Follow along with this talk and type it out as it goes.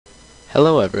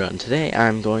Hello everyone, today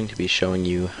I'm going to be showing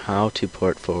you how to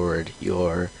port forward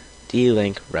your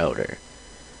Dlink router.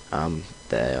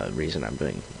 The reason I'm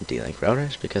doing Dlink router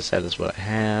is because that is what I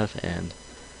have, and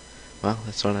well,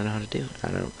 that's what I know how to do.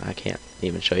 I can't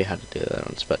even show you how to do the other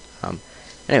ones, but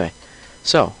anyway,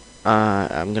 so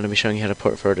I'm going to be showing you how to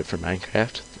port forward it for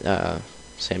Minecraft.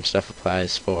 Same stuff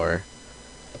applies for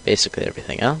basically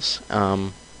everything else.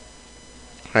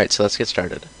 Alright, so let's get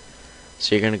started.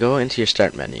 So you're going to go into your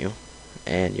start menu,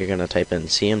 and you're going to type in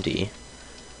CMD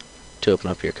to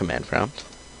open up your command prompt.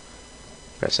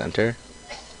 Press enter.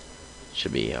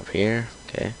 Should be up here.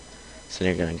 Okay. So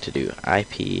then you're going to do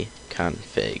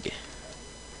ipconfig.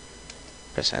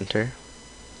 Press enter.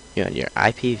 You want your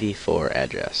IPv4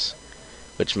 address,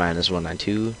 which mine is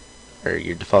 192, or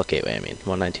your default gateway,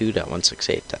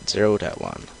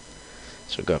 192.168.0.1.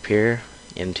 So go up here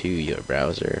into your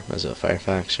browser, Mozilla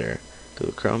Firefox or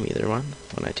Google Chrome, either one,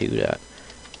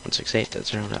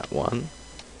 192.168.0.1.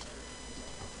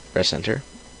 Press enter.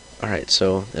 Alright,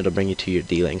 so it'll bring you to your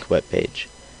Dlink webpage.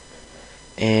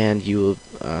 And you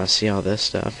will see all this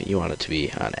stuff. You want it to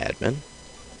be on admin.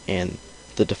 And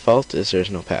the default is there's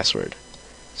no password.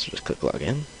 So just click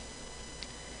login.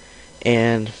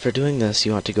 And for doing this,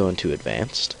 you want to go into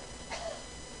advanced,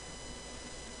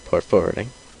 port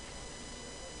forwarding.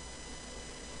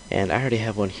 And I already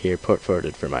have one here port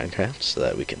forwarded for Minecraft so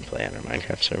that we can play on our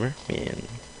Minecraft server, me and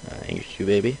you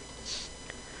baby.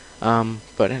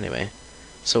 But anyway,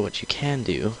 so what you can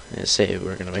do is say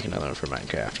we're going to make another one for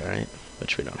Minecraft, alright?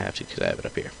 Which we don't have to because I have it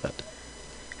up here, but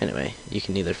anyway, you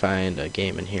can either find a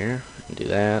game in here and do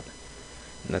that,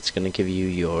 and that's going to give you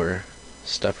your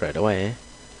stuff right away,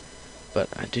 but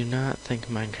I do not think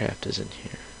Minecraft is in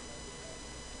here.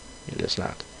 It is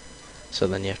not. So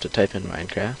then you have to type in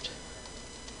Minecraft,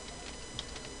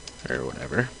 or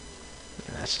whatever.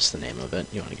 That's just the name of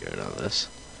it. You want to get rid of all this.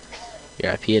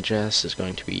 Your IP address is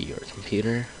going to be your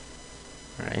computer,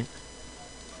 right?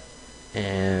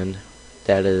 And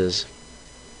that is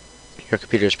your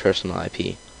computer's personal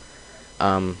IP.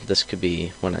 This could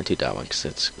be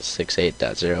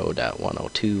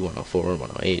 192.168.0.102, 104,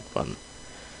 108,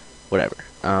 whatever.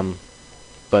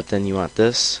 But then you want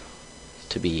this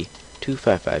to be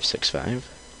 25565,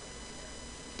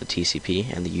 the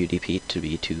TCP and the UDP to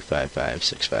be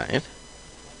 25565.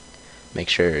 Make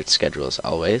sure its schedule is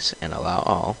always, and allow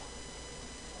all.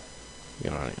 You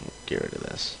want to get rid of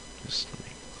this.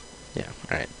 Yeah,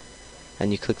 alright.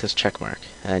 And you click this check mark,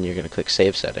 and you're going to click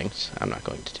Save Settings. I'm not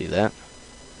going to do that.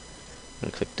 I'm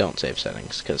going to click Don't Save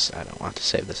Settings, because I don't want to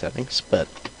save the settings. But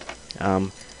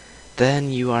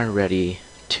then you are ready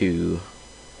to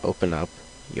open up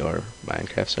your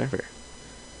Minecraft server.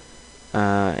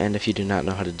 And if you do not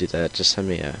know how to do that, just send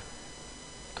me a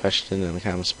question in the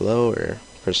comments below, or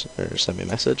send me a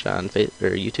message on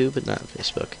YouTube, but not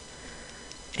Facebook.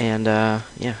 And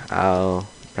yeah, I'll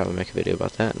probably make a video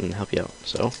about that and help you out.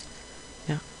 So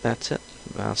yeah, that's it.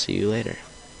 I'll see you later.